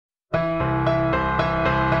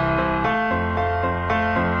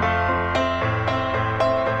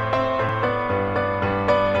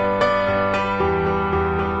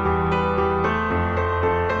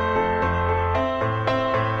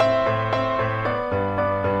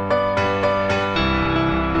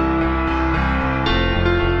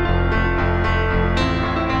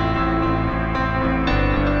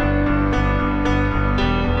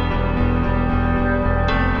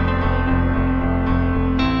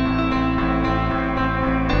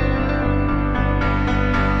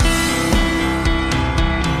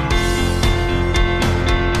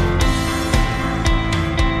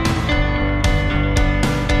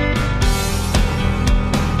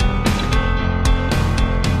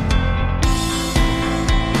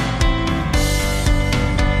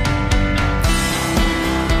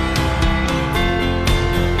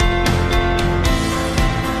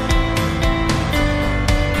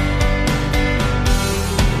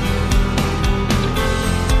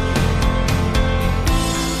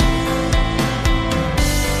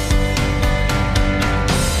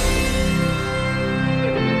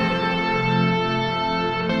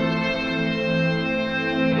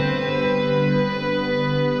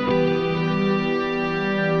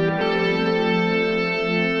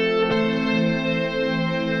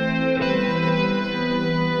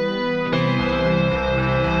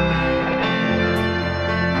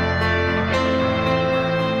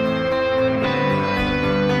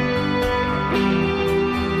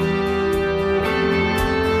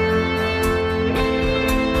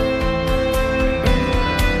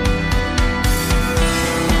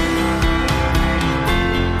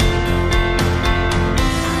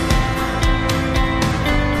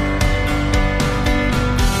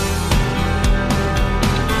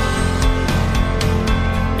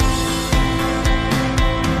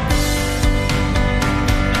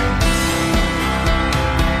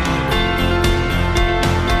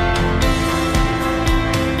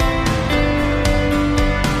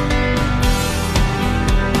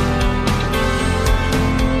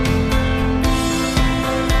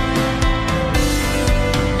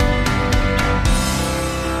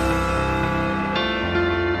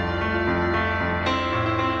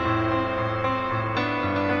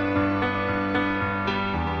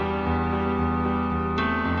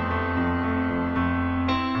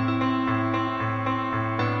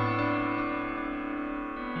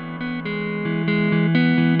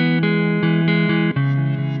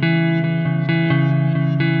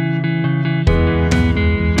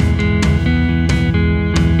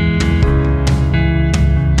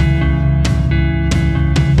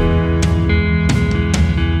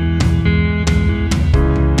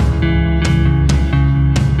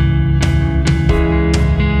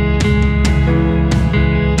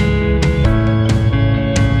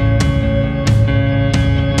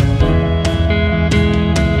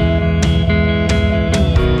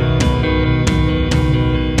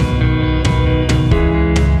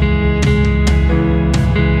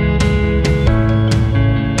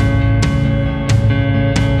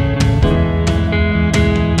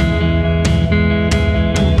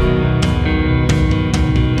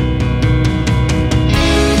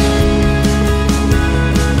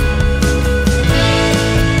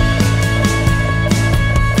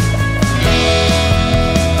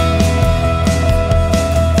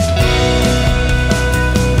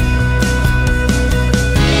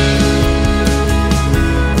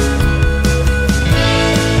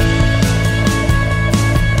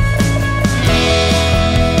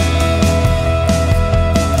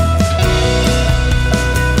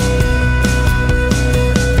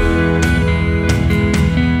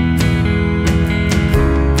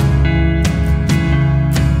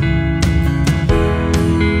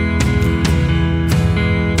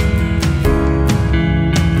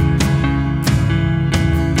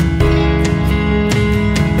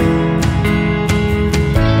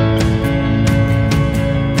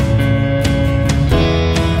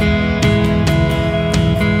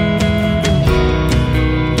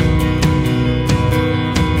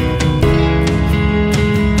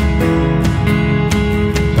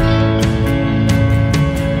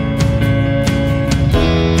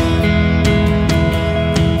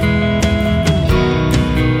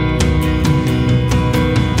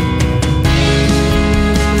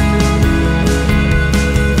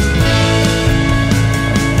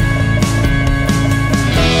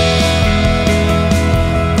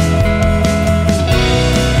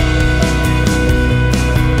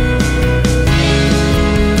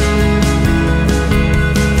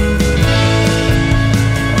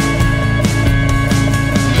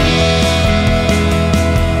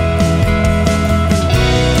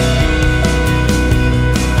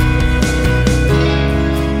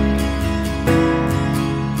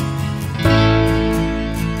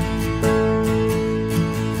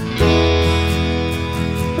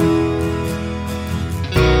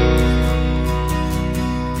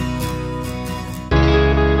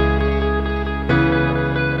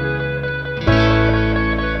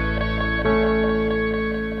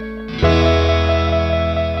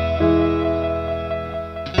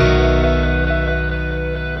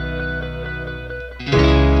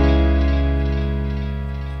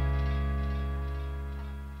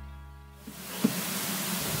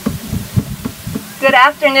Good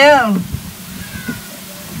afternoon.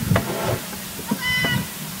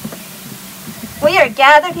 We are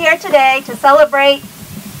gathered here today to celebrate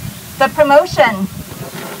the promotion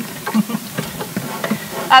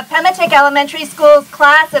of Pemetic Elementary School's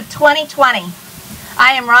class of 2020.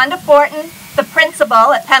 I am Rhonda Fortin, the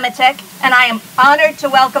principal at Pemetic, and I am honored to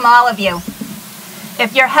welcome all of you.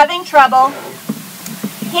 If you're having trouble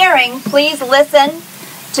hearing, please listen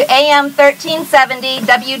to AM 1370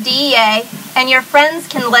 WDEA, and your friends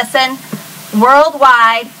can listen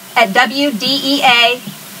worldwide at WDEA.am.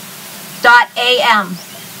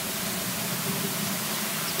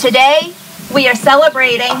 Today, we are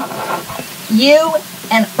celebrating you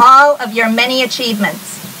and all of your many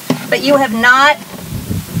achievements, but you have not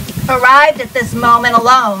arrived at this moment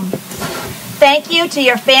alone. Thank you to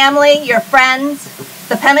your family, your friends,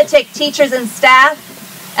 the Pemetic teachers and staff,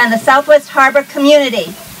 and the Southwest Harbor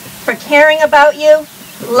community for caring about you,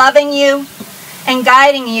 loving you, and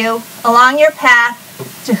guiding you along your path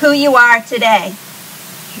to who you are today.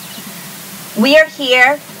 We are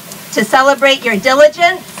here to celebrate your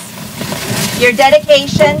diligence, your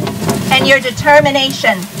dedication, and your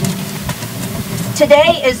determination.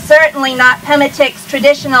 Today is certainly not Pemetic's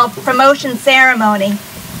traditional promotion ceremony,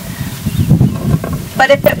 but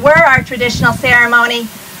if it were our traditional ceremony,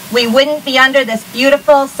 we wouldn't be under this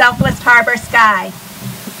beautiful Southwest Harbor sky.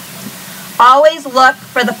 Always look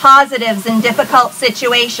for the positives in difficult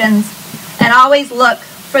situations, and always look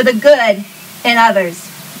for the good in others.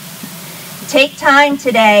 Take time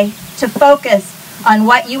today to focus on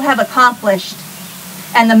what you have accomplished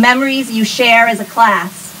and the memories you share as a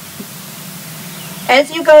class.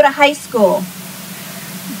 As you go to high school,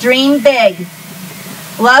 dream big,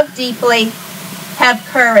 love deeply, have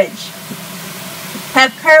courage.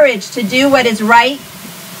 Have courage to do what is right,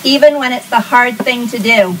 even when it's the hard thing to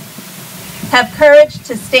do. Have courage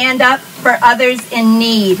to stand up for others in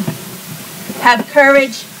need. Have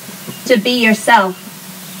courage to be yourself.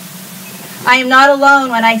 I am not alone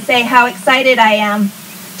when I say how excited I am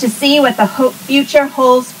to see what the future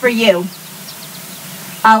holds for you.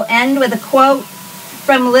 I'll end with a quote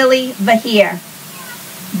from Lily Vahir.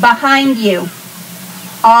 Behind you,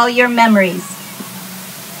 all your memories.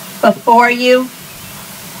 Before you,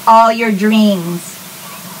 all your dreams.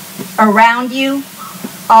 Around you,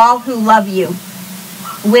 all who love you.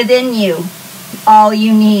 Within you, all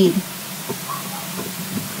you need.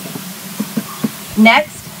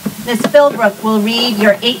 Next, Ms. Philbrook will read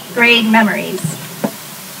your 8th grade memories.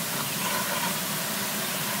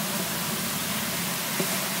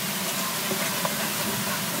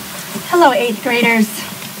 Hello, 8th graders.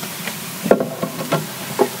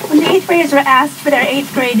 When the 8th graders were asked for their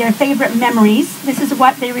 8th grade, their favorite memories, this is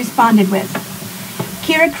what they responded with.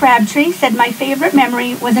 Kira Crabtree said, my favorite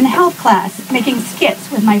memory was in health class, making skits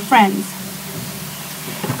with my friends.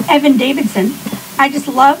 Evan Davidson, I just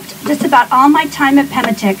loved just about all my time at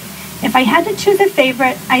Pemetic. If I had to choose a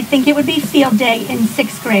favorite, I think it would be field day in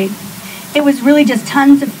 6th grade. It was really just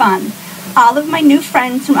tons of fun. All of my new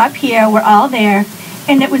friends from up here were all there,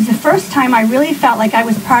 and it was the first time I really felt like I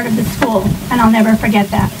was part of the school, and I'll never forget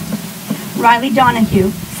that. Riley Donahue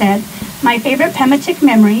said, my favorite Pemetic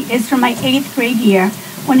memory is from my 8th grade year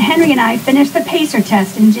when Henry and I finished the PACER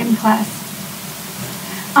test in gym class.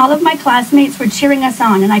 All of my classmates were cheering us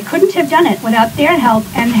on, and I couldn't have done it without their help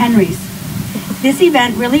and Henry's. This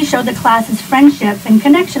event really showed the class's friendship and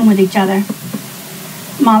connection with each other.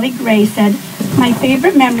 Molly Gray said, my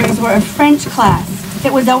favorite memories were of French class.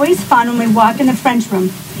 It was always fun when we walked in the French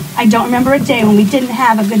room. I don't remember a day when we didn't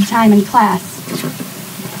have a good time in class.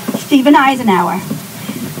 Stephen Eisenhower.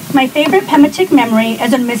 My favorite Pemetic memory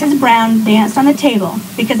is when Mrs. Brown danced on the table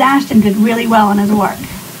because Ashton did really well on his work.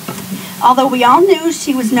 Although we all knew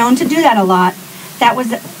she was known to do that a lot, that was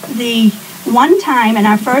the one time in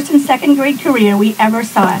our 1st and 2nd grade career we ever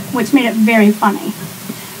saw it, which made it very funny.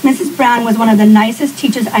 Mrs. Brown was one of the nicest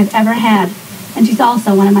teachers I've ever had, and she's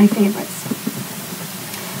also one of my favorites.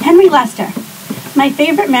 Henry Lester. My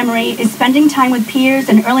favorite memory is spending time with peers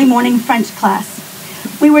in early morning French class.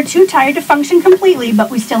 We were too tired to function completely,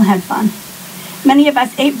 but we still had fun. Many of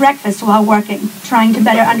us ate breakfast while working, trying to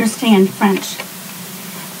better understand French.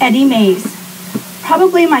 Eddie Mays.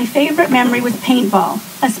 Probably my favorite memory was paintball,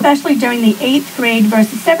 especially during the 8th grade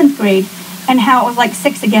versus 7th grade, and how it was like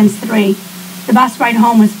 6 against 3. The bus ride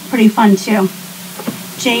home was pretty fun, too.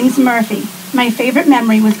 James Murphy. My favorite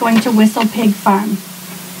memory was going to Whistle Pig Farm.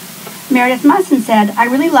 Meredith Musson said, I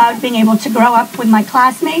really loved being able to grow up with my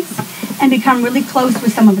classmates and become really close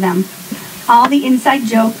with some of them. All the inside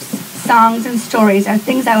jokes, songs, and stories are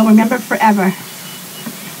things I will remember forever.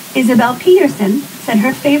 Isabel Peterson said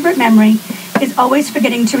her favorite memory is always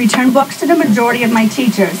forgetting to return books to the majority of my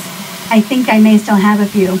teachers. I think I may still have a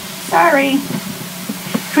few. Sorry.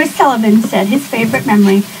 Chris Sullivan said his favorite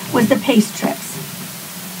memory was the pace trips.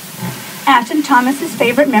 Ashton Thomas's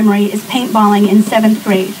favorite memory is paintballing in 7th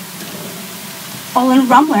grade. Olin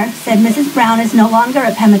Rumler said Mrs. Brown is no longer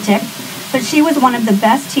at Pemetic, but she was one of the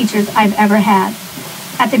best teachers I've ever had.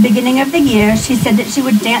 At the beginning of the year, she said that she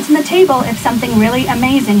would dance on the table if something really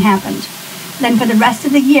amazing happened. Then for the rest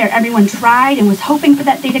of the year, everyone tried and was hoping for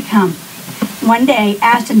that day to come. One day,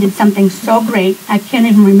 Ashton did something so great, I can't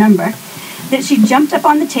even remember, that she jumped up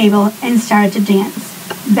on the table and started to dance.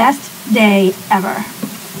 Best day ever.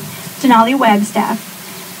 Denali Wagstaff.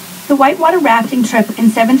 The whitewater rafting trip in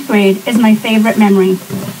 7th grade is my favorite memory.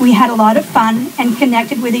 We had a lot of fun and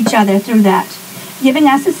connected with each other through that, giving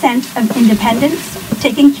us a sense of independence,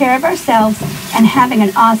 taking care of ourselves, and having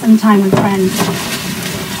an awesome time with friends.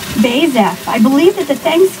 Bay Zeph, I believe that the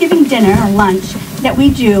Thanksgiving dinner or lunch that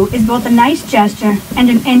we do is both a nice gesture and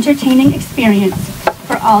an entertaining experience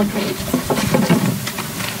for all grades.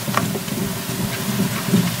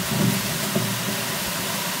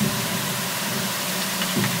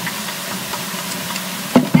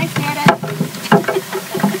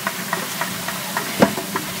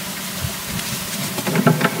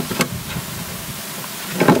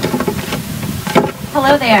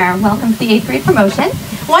 Hello there, welcome to the 8th grade promotion.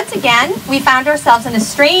 Once again, we found ourselves in a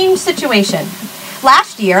strange situation.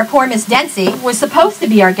 Last year, poor Miss Dempsey was supposed to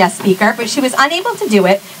be our guest speaker, but she was unable to do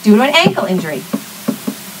it due to an ankle injury.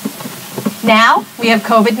 Now, we have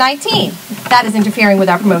COVID-19. That is interfering with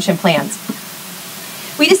our promotion plans.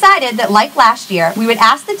 We decided that, like last year, we would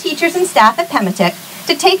ask the teachers and staff at Pemetic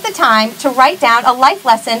to take the time to write down a life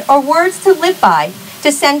lesson or words to live by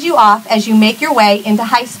to send you off as you make your way into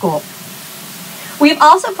high school. We've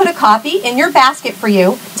also put a copy in your basket for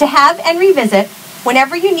you to have and revisit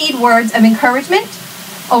whenever you need words of encouragement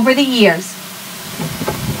over the years.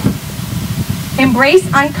 Embrace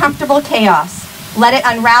uncomfortable chaos. Let it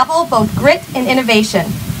unravel both grit and innovation.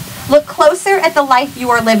 Look closer at the life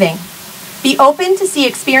you are living. Be open to see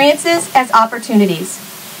experiences as opportunities.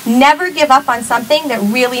 Never give up on something that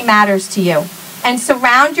really matters to you. And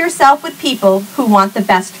surround yourself with people who want the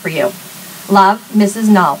best for you. Love, Mrs.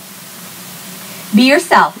 Null. Be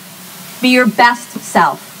yourself. Be your best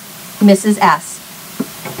self, Mrs. S.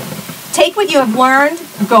 Take what you have learned,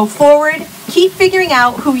 go forward, keep figuring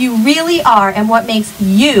out who you really are and what makes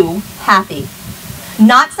you happy.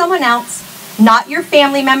 Not someone else, not your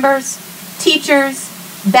family members, teachers,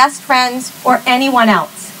 best friends, or anyone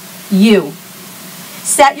else. You.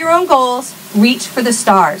 Set your own goals, reach for the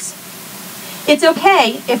stars. It's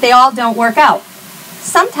okay if they all don't work out.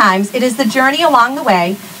 Sometimes it is the journey along the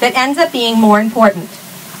way that ends up being more important.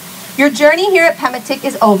 Your journey here at Pemetic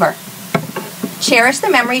is over. Cherish the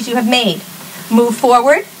memories you have made. Move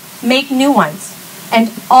forward, make new ones,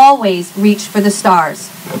 and always reach for the stars.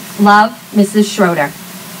 Love, Mrs. Schroeder.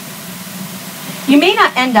 You may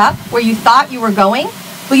not end up where you thought you were going,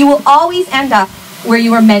 but you will always end up where you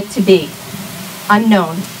were meant to be.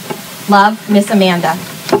 Unknown. Love, Miss Amanda.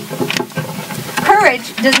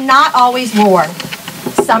 Courage does not always roar.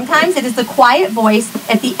 Sometimes it is the quiet voice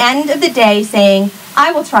at the end of the day saying,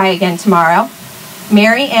 I will try again tomorrow.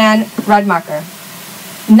 Mary Ann Rudmarker.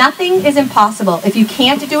 Nothing is impossible. If you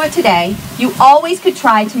can't do it today, you always could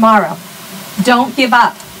try tomorrow. Don't give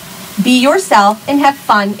up. Be yourself and have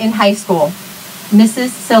fun in high school. Mrs.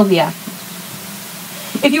 Sylvia.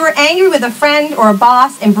 If you are angry with a friend or a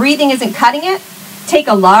boss and breathing isn't cutting it, take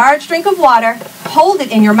a large drink of water, hold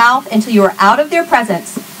it in your mouth until you are out of their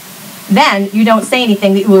presence. Then you don't say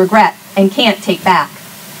anything that you will regret and can't take back.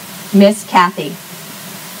 Miss Kathy.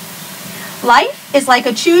 Life is like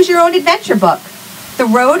a choose-your-own-adventure book. The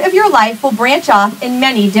road of your life will branch off in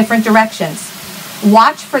many different directions.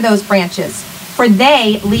 Watch for those branches, for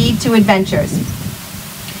they lead to adventures.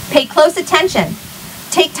 Pay close attention.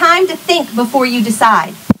 Take time to think before you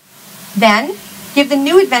decide. Then, give the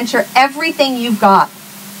new adventure everything you've got.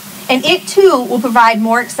 And it too will provide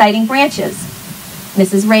more exciting branches.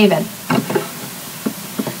 Mrs. Raven.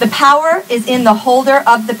 The power is in the holder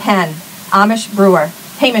of the pen. Hamish Brewer.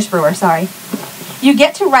 You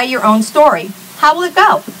get to write your own story. How will it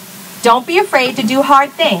go? Don't be afraid to do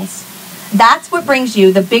hard things. That's what brings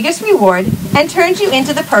you the biggest reward and turns you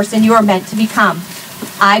into the person you are meant to become.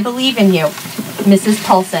 I believe in you. Mrs.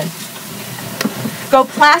 Paulson. Go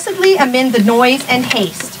placidly amid the noise and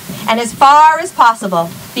haste, and as far as possible,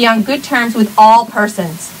 be on good terms with all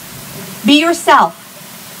persons. Be yourself.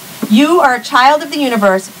 You are a child of the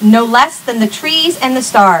universe, no less than the trees and the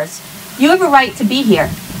stars. You have a right to be here.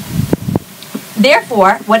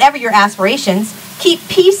 Therefore, whatever your aspirations, keep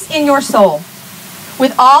peace in your soul.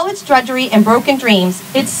 With all its drudgery and broken dreams,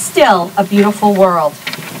 it's still a beautiful world.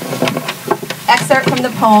 Excerpt from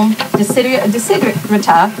the poem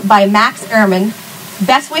Desiderata by Max Ehrmann.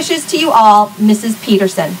 Best wishes to you all, Mrs.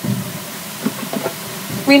 Peterson.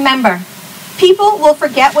 Remember, people will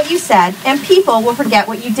forget what you said and people will forget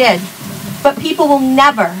what you did, but people will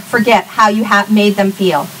never forget how you have made them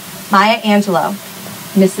feel. Maya Angelou,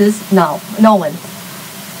 Mrs. Nolan.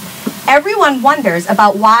 Everyone wonders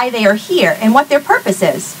about why they are here and what their purpose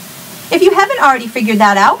is. If you haven't already figured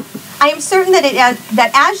that out, I am certain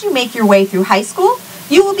that as you make your way through high school,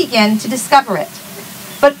 you will begin to discover it.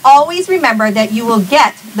 But always remember that you will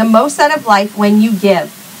get the most out of life when you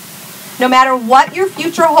give. No matter what your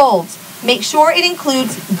future holds, make sure it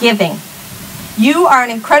includes giving. You are an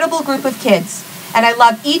incredible group of kids, and I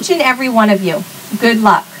love each and every one of you. Good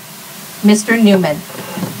luck. Mr. Newman.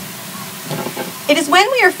 It is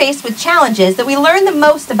when we are faced with challenges that we learn the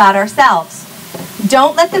most about ourselves.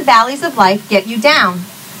 Don't let the valleys of life get you down.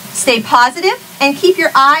 Stay positive and keep your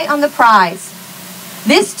eye on the prize.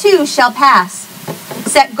 This too shall pass.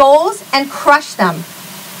 Set goals and crush them.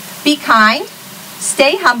 Be kind.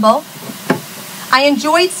 Stay humble. I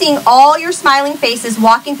enjoyed seeing all your smiling faces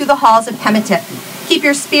walking through the halls of Pemetic. Keep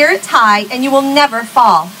your spirits high and you will never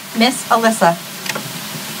fall. Miss Alyssa.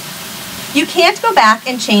 You can't go back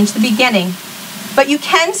and change the beginning, but you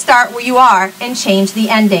can start where you are and change the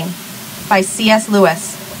ending. By C.S.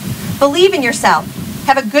 Lewis. Believe in yourself.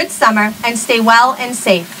 Have a good summer and stay well and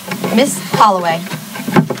safe. Miss Holloway.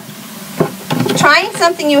 Try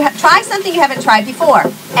something you haven't tried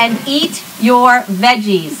before and eat your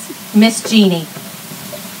veggies. Miss Jeannie.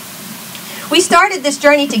 We started this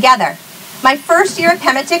journey together. My first year at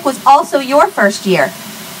Pemetic was also your first year.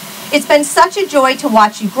 It's been such a joy to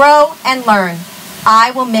watch you grow and learn.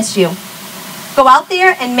 I will miss you. Go out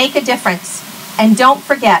there and make a difference. And don't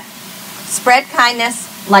forget, spread kindness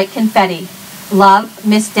like confetti. Love,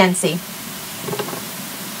 Miss Dempsey.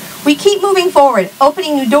 We keep moving forward,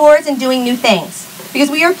 opening new doors and doing new things, because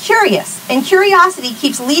we are curious, and curiosity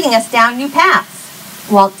keeps leading us down new paths.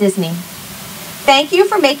 Walt Disney. Thank you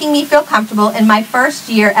for making me feel comfortable in my first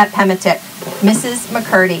year at Pemetic. Mrs.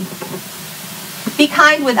 McCurdy. Be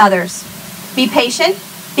kind with others. Be patient.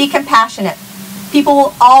 Be compassionate. People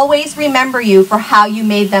will always remember you for how you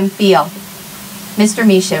made them feel. Mr.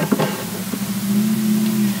 Mishu.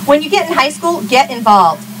 When you get in high school, get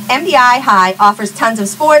involved. MDI High offers tons of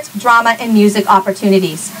sports, drama, and music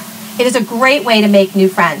opportunities. It is a great way to make new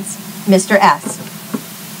friends. Mr. S.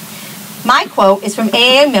 My quote is from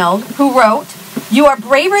A.A. Milne, who wrote, "You are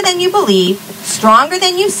braver than you believe, stronger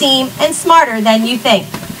than you seem, and smarter than you think."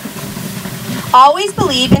 Always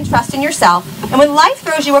believe and trust in yourself, and when life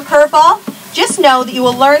throws you a curveball, just know that you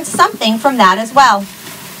will learn something from that as well.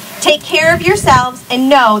 Take care of yourselves and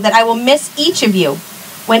know that I will miss each of you.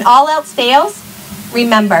 When all else fails,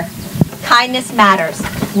 remember, kindness matters.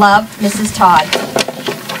 Love, Mrs. Todd.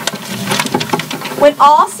 When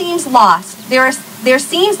all seems lost, there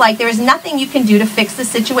seems like there is nothing you can do to fix the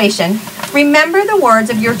situation, remember the words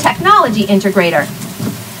of your technology integrator.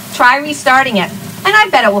 Try restarting it, and I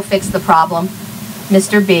bet it will fix the problem.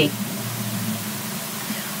 Mr. B.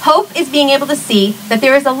 Hope is being able to see that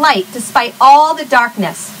there is a light despite all the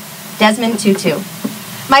darkness. Desmond Tutu.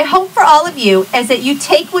 My hope for all of you is that you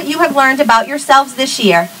take what you have learned about yourselves this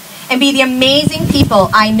year and be the amazing people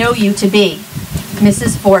I know you to be.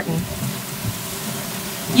 Mrs. Fortin.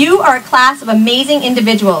 You are a class of amazing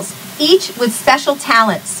individuals, each with special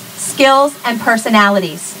talents, skills, and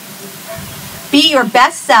personalities. Be your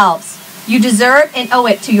best selves. You deserve and owe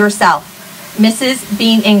it to yourself. Mrs.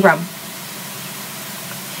 Bean Ingram.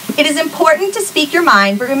 It is important to speak your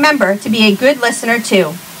mind, but remember to be a good listener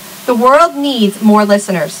too. The world needs more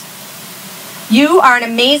listeners. You are an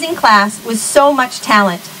amazing class with so much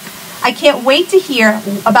talent. I can't wait to hear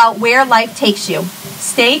about where life takes you.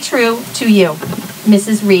 Stay true to you.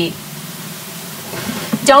 Mrs. Reed.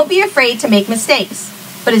 Don't be afraid to make mistakes,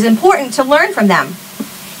 but it is important to learn from them.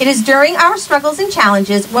 It is during our struggles and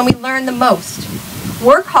challenges when we learn the most.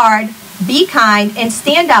 Work hard, be kind, and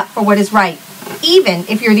stand up for what is right, even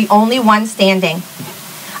if you're the only one standing.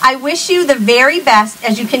 I wish you the very best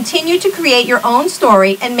as you continue to create your own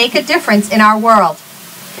story and make a difference in our world.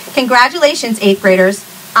 Congratulations, 8th graders.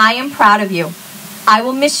 I am proud of you. I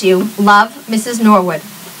will miss you. Love, Mrs. Norwood.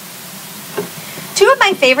 Two of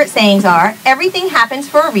my favorite sayings are, everything happens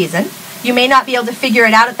for a reason. You may not be able to figure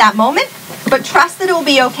it out at that moment, but trust that it will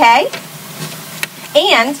be okay.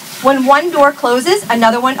 And when one door closes,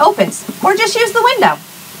 another one opens. Or just use the window.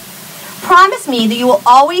 Promise me that you will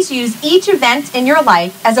always use each event in your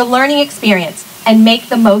life as a learning experience and make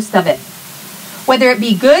the most of it. Whether it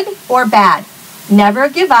be good or bad, Never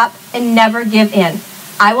give up and never give in.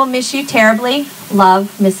 I will miss you terribly.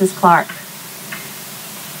 Love, Mrs. Clark.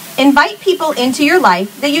 Invite people into your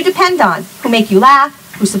life that you depend on, who make you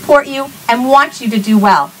laugh, who support you, and want you to do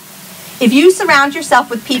well. If you surround yourself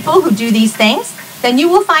with people who do these things, then you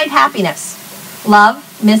will find happiness. Love,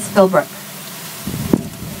 Miss Philbrook.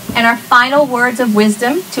 And our final words of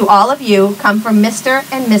wisdom to all of you come from Mr.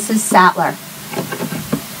 and Mrs. Sattler.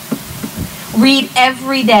 Read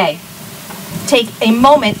every day. Take a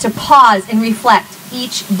moment to pause and reflect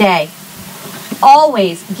each day.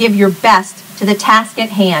 Always give your best to the task at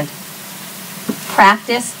hand.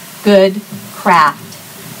 Practice good craft.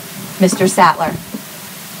 Mr. Sattler.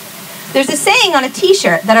 There's a saying on a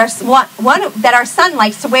t-shirt that our son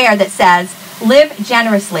likes to wear that says, live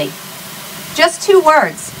generously. Just 2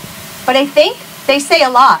 words, but I think they say a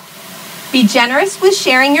lot. Be generous with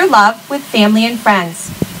sharing your love with family and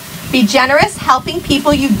friends. Be generous helping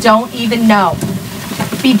people you don't even know.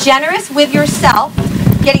 Be generous with yourself,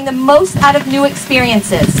 getting the most out of new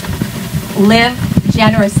experiences. Live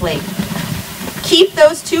generously. Keep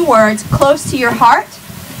those 2 words close to your heart,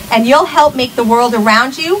 and you'll help make the world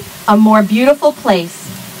around you a more beautiful place.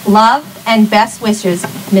 Love and best wishes,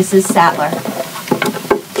 Mrs. Sattler.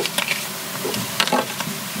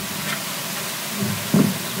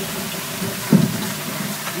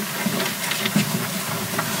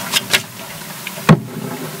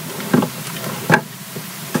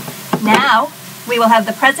 Now, we will have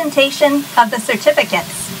the presentation of the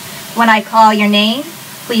certificates. When I call your name,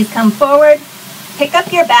 please come forward, pick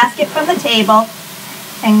up your basket from the table,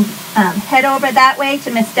 and head over that way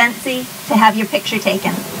to Miss Dempsey to have your picture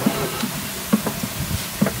taken.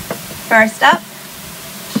 First up,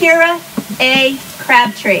 Kira A.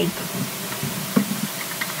 Crabtree.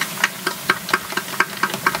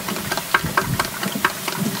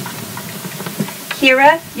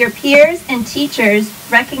 Kira, your peers and teachers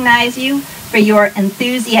recognize you for your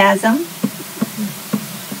enthusiasm,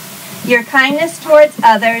 your kindness towards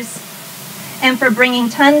others, and for bringing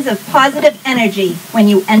tons of positive energy when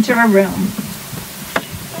you enter a room.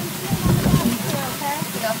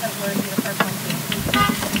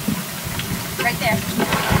 Right there.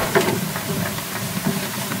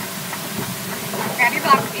 Grab your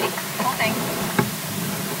box, sweetie. The whole thing.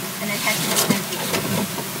 And then head to Miss Dempsey.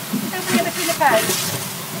 Don't forget between the pads.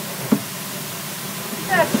 Good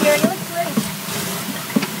job, Kira. You look great.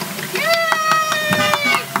 Yay!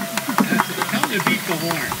 Tell them to beat the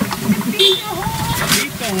horn. Beat the horn.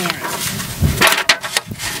 Beat the horn.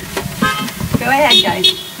 Go ahead, guys.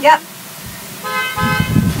 Yep.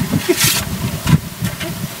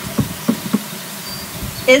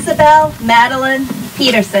 Isabel Madeline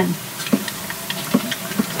Peterson.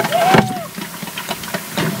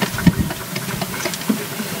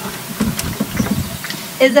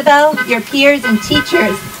 Isabel, your peers and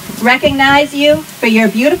teachers recognize you for your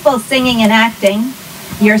beautiful singing and acting,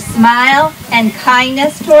 your smile and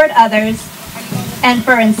kindness toward others, and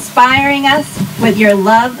for inspiring us with your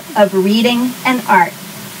love of reading and art.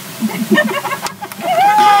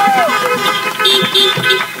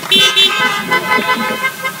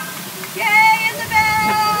 Yay,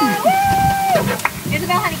 Isabel! Woo!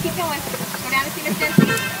 Isabel, honey, keep going. Go down to see Miss Dempsey.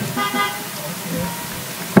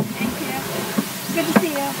 Thank you. Good to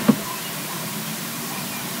see you.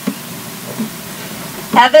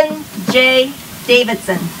 Evan J.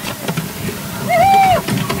 Davidson. Woo!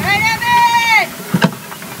 All right, Evan!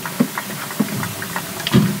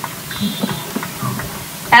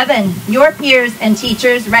 Evan, your peers and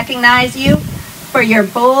teachers recognize you for your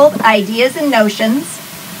bold ideas and notions,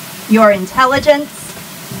 your intelligence,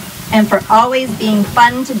 and for always being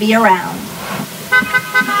fun to be around.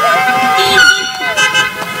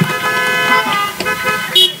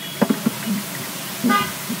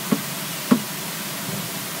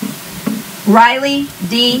 Riley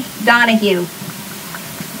D. Donahue.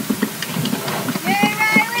 Yay,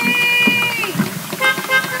 Riley!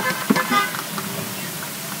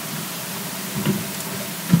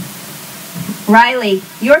 Riley,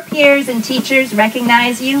 your peers and teachers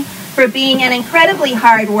recognize you for being an incredibly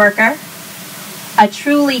hard worker, a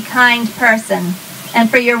truly kind person, and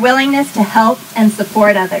for your willingness to help and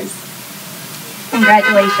support others.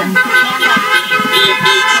 Congratulations.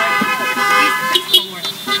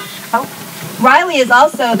 Oh. Riley is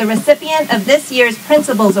also the recipient of this year's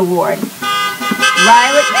Principals Award.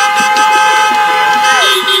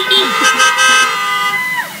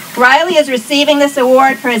 Riley is receiving this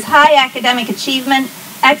award for his high academic achievement,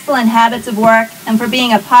 excellent habits of work, and for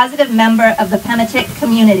being a positive member of the Pemetic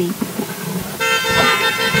community.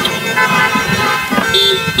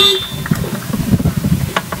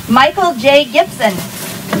 Michael J. Gibson.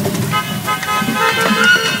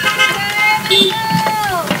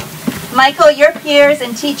 Michael, your peers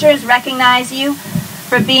and teachers recognize you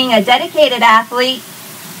for being a dedicated athlete,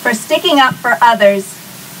 for sticking up for others,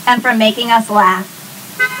 and for making us laugh.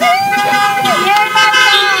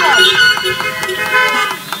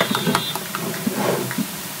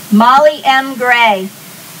 Molly M. Gray.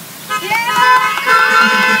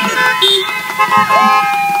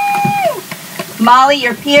 Molly,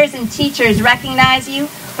 your peers and teachers recognize you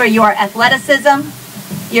for your athleticism,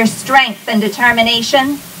 your strength and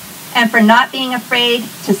determination, and for not being afraid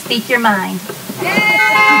to speak your mind.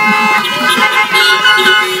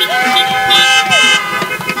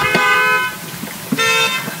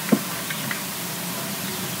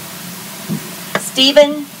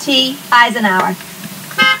 Stephen T. Eisenhower.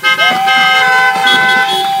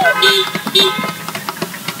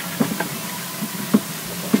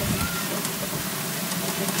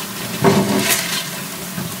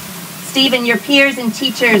 Stephen, your peers and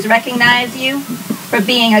teachers recognize you for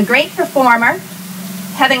being a great performer,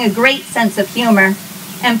 having a great sense of humor,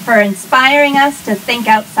 and for inspiring us to think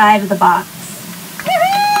outside of the box.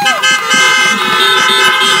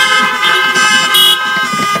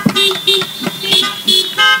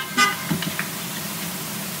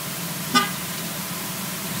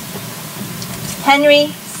 Henry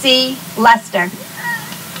C. Lester.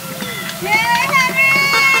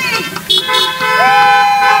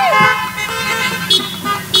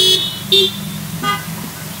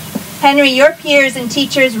 Henry, your peers and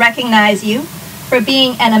teachers recognize you for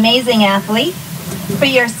being an amazing athlete, for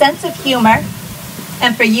your sense of humor,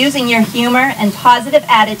 and for using your humor and positive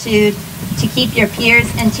attitude to keep your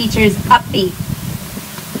peers and teachers upbeat.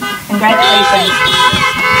 Congratulations.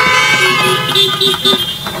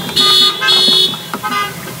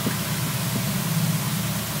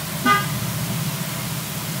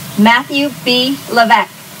 Matthew B.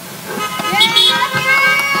 Levesque.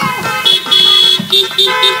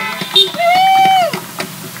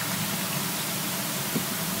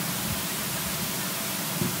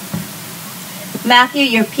 Matthew,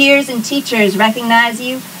 your peers and teachers recognize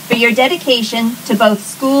you for your dedication to both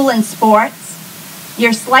school and sports,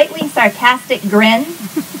 your slightly sarcastic grin,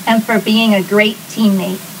 and for being a great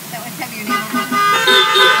teammate.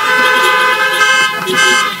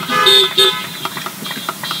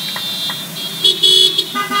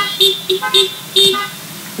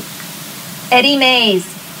 Eddie Mays.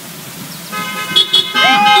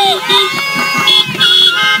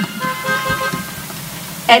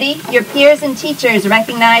 Eddie, your peers and teachers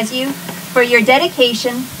recognize you for your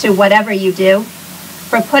dedication to whatever you do,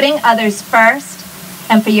 for putting others first,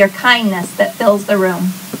 and for your kindness that fills the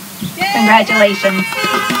room. Congratulations.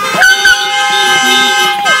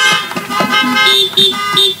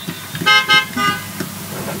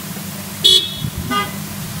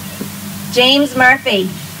 James Murphy.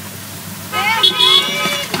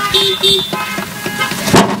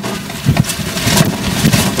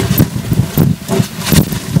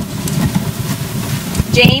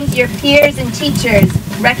 James, your peers and teachers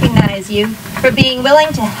recognize you for being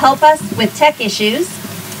willing to help us with tech issues,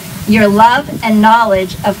 your love and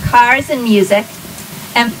knowledge of cars and music,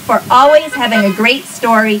 and for always having a great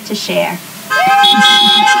story to share.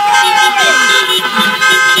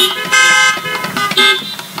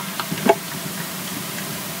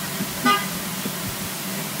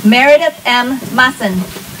 Meredith M. Musson.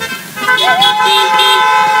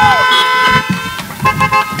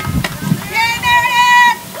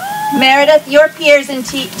 Meredith, your peers and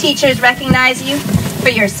teachers recognize you for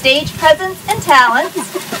your stage presence and talents,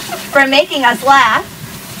 for making us laugh,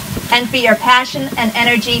 and for your passion and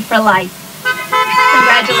energy for life.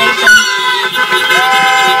 Congratulations.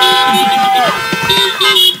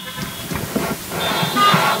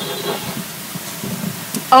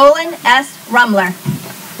 Olin S. Rumler.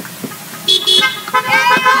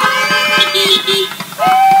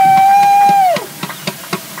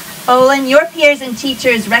 Olin, your peers and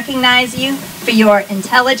teachers recognize you for your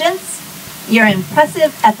intelligence, your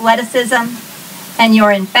impressive athleticism, and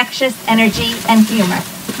your infectious energy and humor.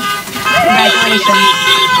 Congratulations.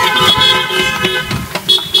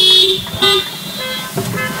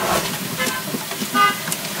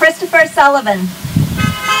 Christopher Sullivan.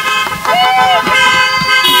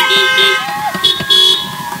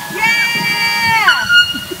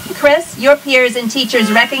 Chris, your peers and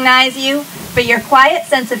teachers recognize you for your quiet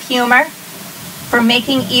sense of humor, for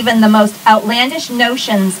making even the most outlandish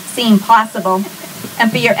notions seem possible,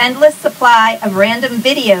 and for your endless supply of random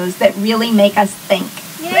videos that really make us think.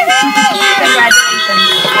 Congratulations.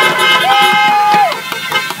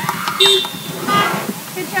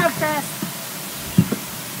 Good job, Chris.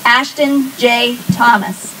 Ashton J.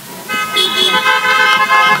 Thomas.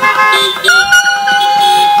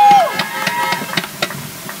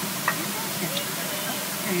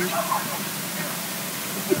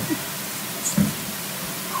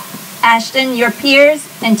 Ashton, your peers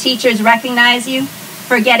and teachers recognize you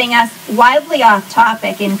for getting us wildly off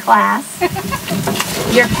topic in class.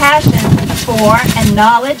 Your passion for and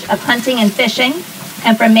knowledge of hunting and fishing,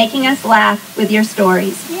 and for making us laugh with your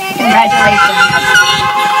stories. Congratulations.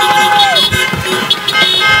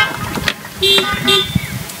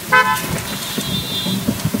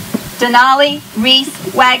 Denali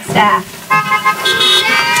Reese Wagstaff.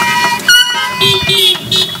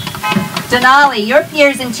 Denali, your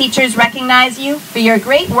peers and teachers recognize you for your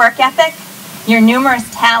great work ethic, your numerous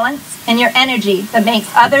talents, and your energy that makes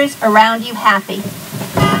others around you happy.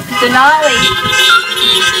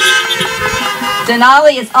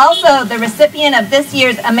 Denali is also the recipient of this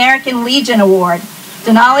year's American Legion Award.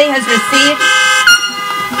 Denali has received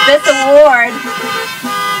this award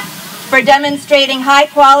for demonstrating high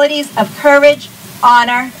qualities of courage,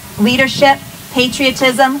 honor, leadership,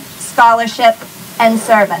 patriotism, scholarship, and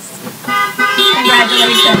service.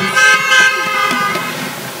 Congratulations.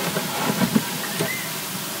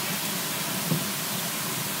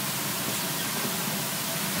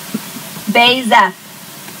 Bay Zeph.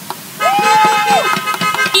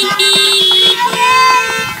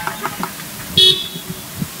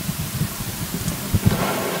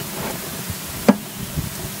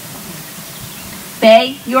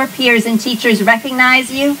 Bay, your peers and teachers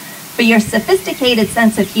recognize you for your sophisticated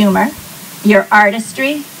sense of humor, your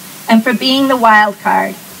artistry, and for being the wild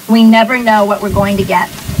card. We never know what we're going to get.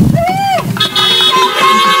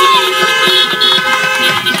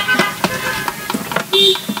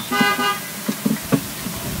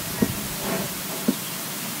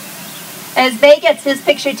 As Bay gets his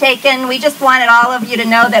picture taken, we just wanted all of you to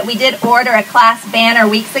know that we did order a class banner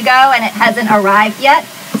weeks ago and it hasn't arrived yet.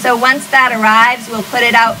 So once that arrives, we'll put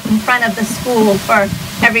it out in front of the school for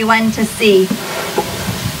everyone to see.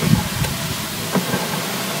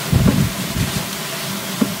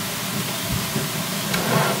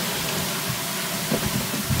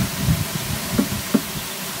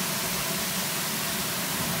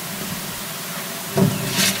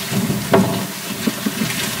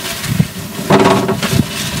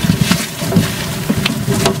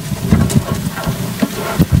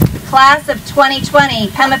 Class of 2020,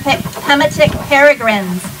 Pemetic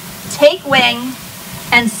Peregrines, take wing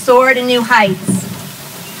and soar to new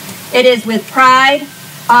heights. It is with pride,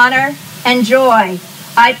 honor, and joy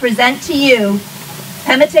I present to you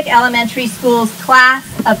Pemetic Elementary School's Class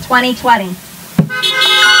of 2020.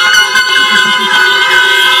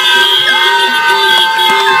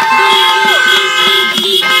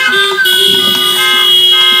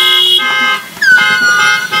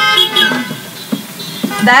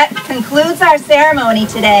 That concludes our ceremony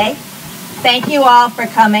today. Thank you all for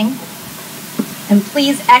coming. And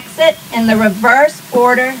please exit in the reverse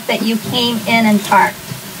order that you came in and parked.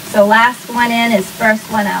 So last one in is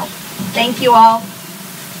first one out. Thank you all.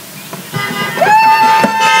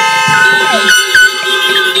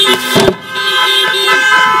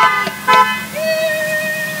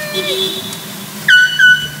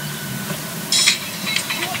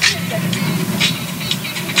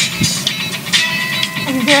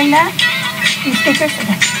 Are you hearing that? In speakers?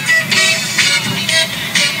 Okay.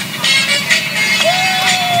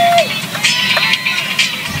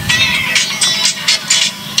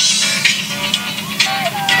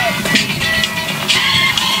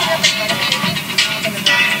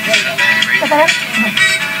 Is that better?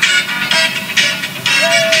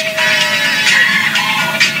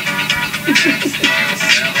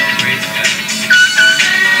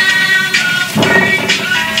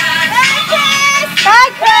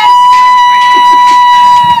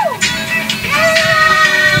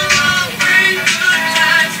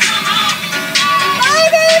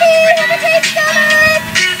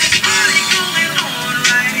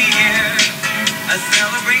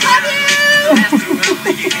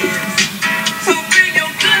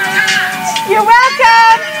 You're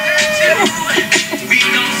welcome.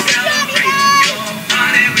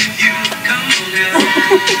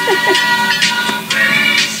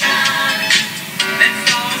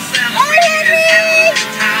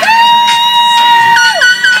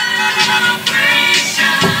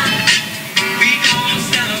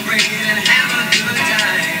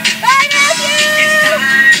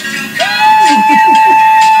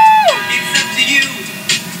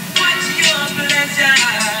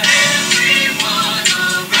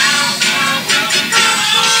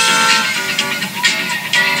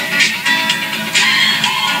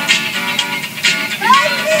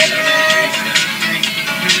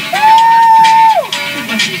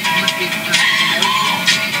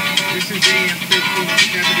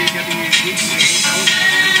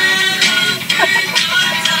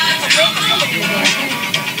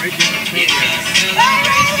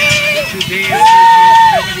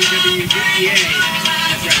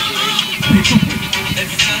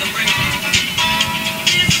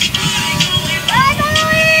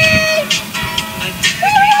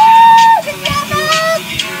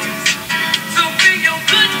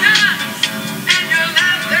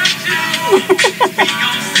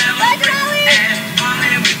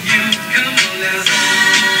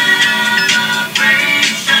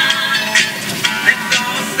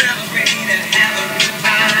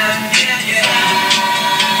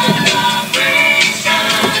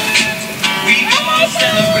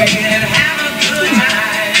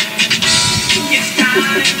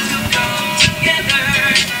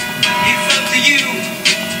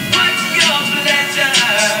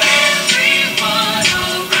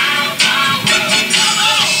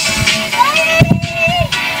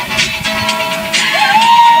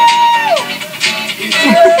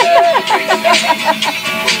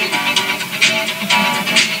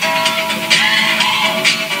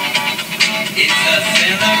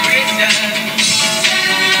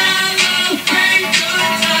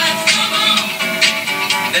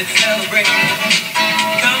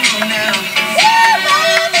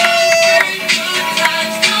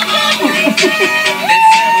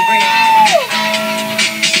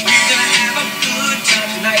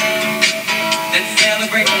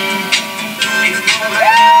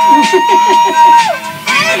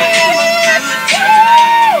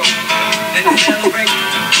 Let's celebrate.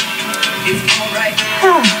 It's all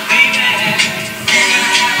right.